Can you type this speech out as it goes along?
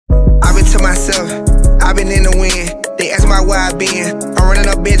to myself, I've been in the wind. They ask my why I been. I'm running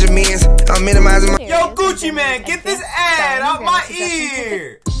up Benjamins. I'm minimizing my. Yo, Gucci man, get this ad out my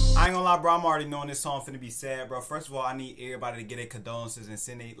ear. I ain't gonna lie, bro. I'm already knowing this song finna be sad, bro. First of all, I need everybody to get their condolences and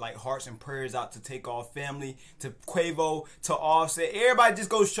send their like hearts and prayers out to Takeoff family, to Quavo, to Offset. Everybody just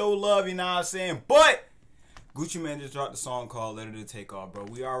go show love, you know what I'm saying? But Gucci man just dropped a song called Letter to Takeoff, bro.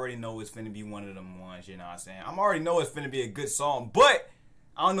 We already know it's finna be one of them ones, you know what I'm saying? I already know it's finna be a good song, but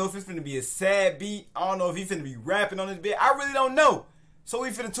I don't know if it's finna be a sad beat. I don't know if he finna be rapping on this beat. I really don't know. So we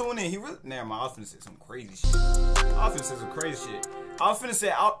finna tune in. He really, never mind, I was finna say some crazy shit. I was finna say some crazy shit. I was finna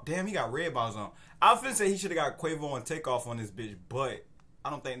say, damn, he got red bars on. I was finna say he should have got Quavo and Takeoff on this bitch, but I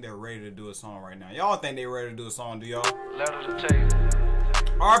don't think they're ready to do a song right now. Y'all think they ready to do a song, do y'all? Letter to Take.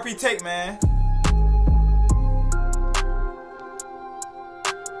 RP Take, man.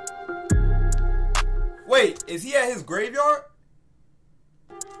 Wait, is he at his graveyard?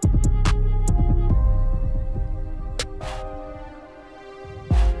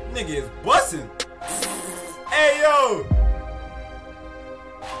 Nigga is bussin'. Hey, yo.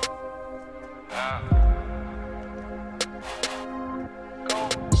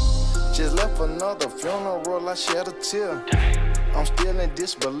 Just left another funeral, I shed a tear. I'm still in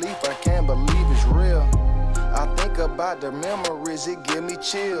disbelief, I can't believe it's real. I think about the memories, it give me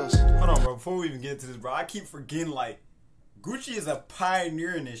chills. Hold on, bro, before we even get to this, bro, I keep forgetting, like, Gucci is a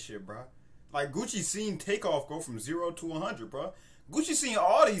pioneer in this shit, bro. Like, Gucci seen Takeoff go from 0 to 100, bro. Gucci seen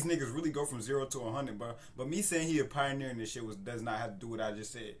all these niggas really go from 0 to 100, bro. But me saying he a pioneer in this shit does not have to do what I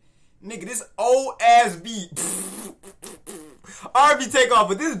just said. Nigga, this old ass beat. RB Takeoff,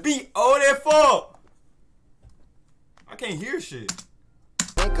 but this beat old as fuck. I can't hear shit.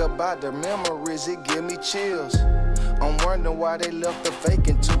 Think about the memories, it give me chills. I'm wondering why they left the fake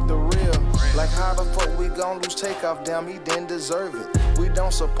and took the real. Like how the fuck we gon' lose Takeoff? Damn, he didn't deserve it. We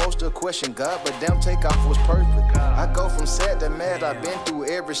don't supposed to question God, but damn, Takeoff was perfect. I go from sad to mad, I've been through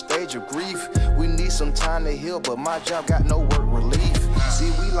every stage of grief. We need some time to heal, but my job got no work relief.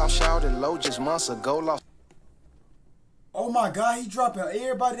 See, we lost Shouted Low just months ago, lost. Oh my God, he dropping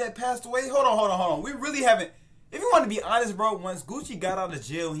everybody that passed away? Hold on. We really haven't, if you want to be honest, bro, once Gucci got out of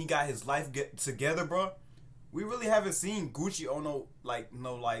jail and he got his life together, bro, we really haven't seen Gucci on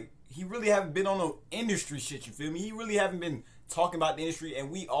he really haven't been on no industry shit, you feel me? He really haven't been talking about the industry,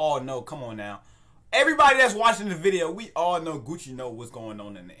 and we all know, come on now. Everybody that's watching the video, we all know Gucci know what's going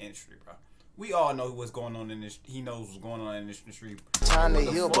on in the industry, bro. We all know what's going on in this. He knows what's going on in this industry. Time to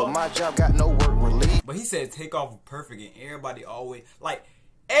heal, but my job got no work relief. But he said Takeoff was perfect, and everybody always, like,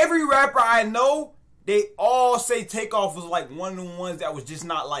 every rapper I know, they all say Takeoff was like one of the ones that was just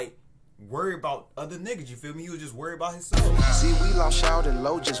not like worried about other niggas, you feel me? He was just worried about himself. See, we lost Shouted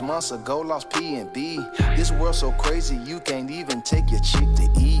Low just months ago, lost P&B. This world so crazy, you can't even take your chick to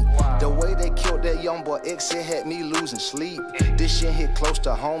eat. The way they killed that young boy X, it had me losing sleep. This shit hit close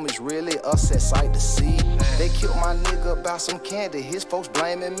to home, it's really a sad sight to see. They killed my nigga about some candy, his folks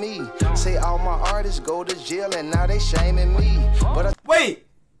blaming me. Say all my artists go to jail and now they shaming me. But wait,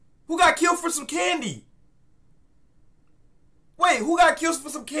 who got killed for some candy? Wait, who got killed for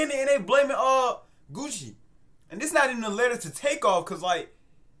some candy and they blaming Gucci? And this not even a letter to Takeoff, cause like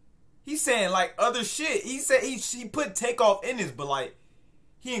he's saying like other shit. He said he put Takeoff in this, but like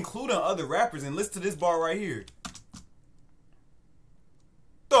he including other rappers. And listen to this bar right here.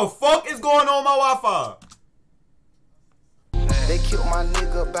 The fuck is going on my Wi-Fi? They killed my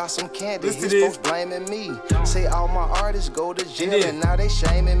nigga about some candy, his folks blaming me. Say all my artists go to jail and now they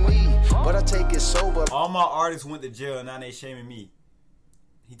shaming me. But I take it sober. All my artists went to jail and now they shaming me.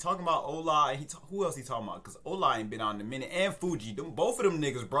 He talking about Ola, and who else he talking about? Cause Ola ain't been on in a minute, and Fuji. Both of them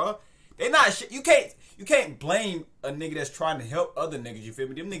niggas, bro. They not shit. You can't blame a nigga that's trying to help other niggas. You feel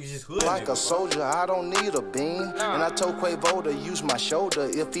me? Them niggas just hood. Like niggas, a soldier, I don't need a beam. And I told Quavo to use my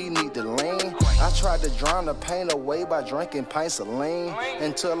shoulder if he need to lean. I tried to drown the pain away by drinking pints of lean.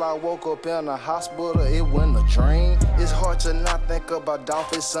 Until I woke up in the hospital, it wasn't a dream. It's hard to not think about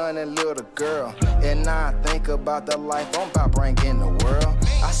Dolphin's son and little girl. And now I think about the life I'm about bringing the world.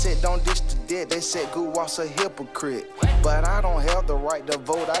 I said don't dish the dead, they said Guwap's a hypocrite. But I don't have the right to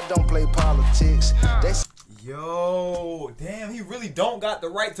vote, I don't play politics. Yo, damn, he really don't got the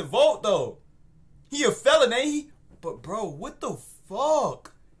right to vote though. He a felon, ain't he? But bro, what the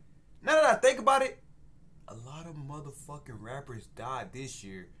fuck? Now that I think about it, a lot of motherfucking rappers died this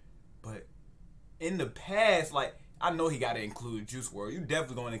year. But in the past, like, I know he gotta include Juice WRLD. You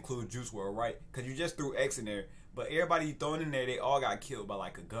definitely gonna include Juice WRLD, right? Cause you just threw X in there. But everybody you throwing in there, they all got killed by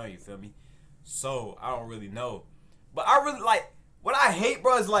like a gun, you feel me? So I don't really know. But I really like, what I hate,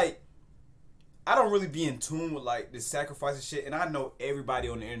 bro, is like, I don't really be in tune with like the sacrifice and shit, and I know everybody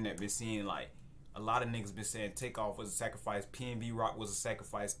on the internet been seeing like a lot of niggas been saying Takeoff was a sacrifice, PNB Rock was a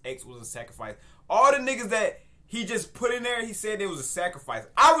sacrifice, X was a sacrifice. All the niggas that he just put in there, he said it was a sacrifice.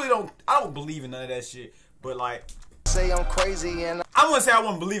 I don't believe in none of that shit, but like. Say I'm crazy and I wouldn't say I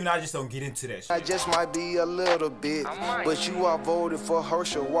wouldn't believe it, I just don't get into that shit. I just might be a little bit, but you all voted for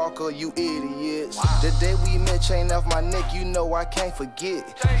Herschel Walker, you idiots. The day we met, chain off my neck, you know I can't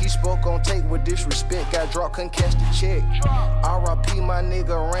forget. He spoke on tape with disrespect, got dropped, couldn't catch the check. R.I.P. my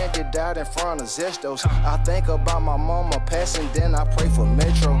nigga Randy died in front of Zestos. I think about my mama passing, then I pray for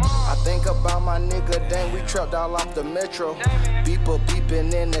Metro. I think about my nigga, dang, we trapped all off the Metro. Beeper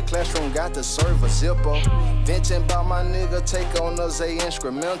beeping in the classroom, got to serve a Zippo. Venting about my nigga, take on us a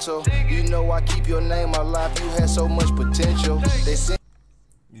instrumental. You know I keep your name alive, you had so much potential. They send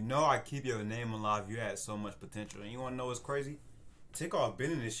you know I keep your name alive, you had so much potential. And you wanna know what's crazy? Takeoff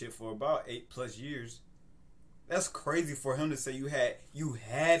been in this shit for about 8+ years. That's crazy for him to say you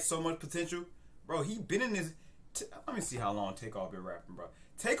had so much potential. Bro, he been in this let me see how long Takeoff been rapping, bro.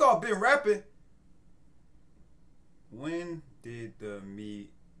 Takeoff been rapping. When did the Migos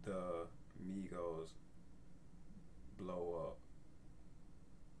blow up?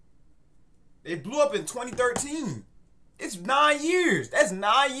 They blew up in 2013. It's 9 years. That's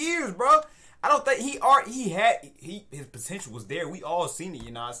 9 years, bro. I don't think his potential was there. We all seen it,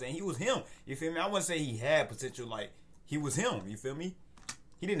 you know what I'm saying? He was him. You feel me? I wouldn't say he had potential like he was him. You feel me?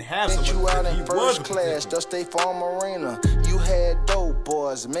 He didn't have so much you out potential. in first class, the State Farm Arena. You had dope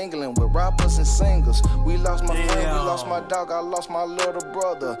boys mingling with rappers and singers. We lost my friend, we lost my dog, I lost my little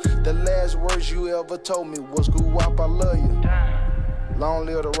brother. The last words you ever told me was "Goo-wop, I love you." Long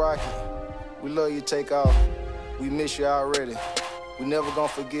live the Rocky. We love you, Takeoff. We miss you already. We never gonna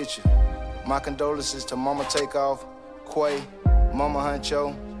forget you. My condolences to Mama Takeoff, Quay, Mama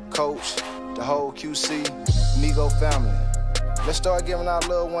Huncho, Coach, the whole QC, Migo family. Let's start giving our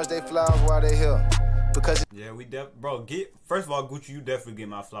loved ones their flowers while they here. Because yeah, first of all, Gucci, you definitely get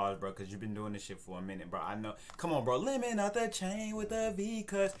my flowers, bro, because you've been doing this shit for a minute, bro. I know. Come on, bro. Lemon out the chain with the V,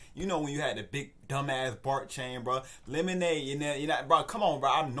 cuz you know when you had the big dumbass Bart chain, bro. Lemonade, you know, bro. Come on,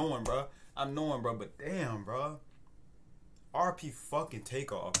 bro. I'm knowing, bro. But damn, bro. RP fucking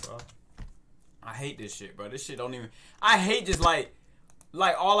Takeoff, bro. I hate this shit, bro. This shit don't even. I hate just like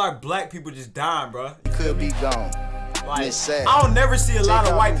all our black people just dying, bro. Could be gone. Like, it's sad. I don't never see a lot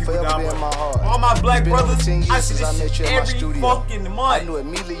of white people down, but all my black brothers, I see this shit every fucking month. I knew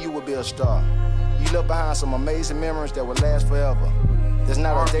immediately you would be a star. You left behind some amazing memories that will last forever. There's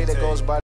not a day that goes by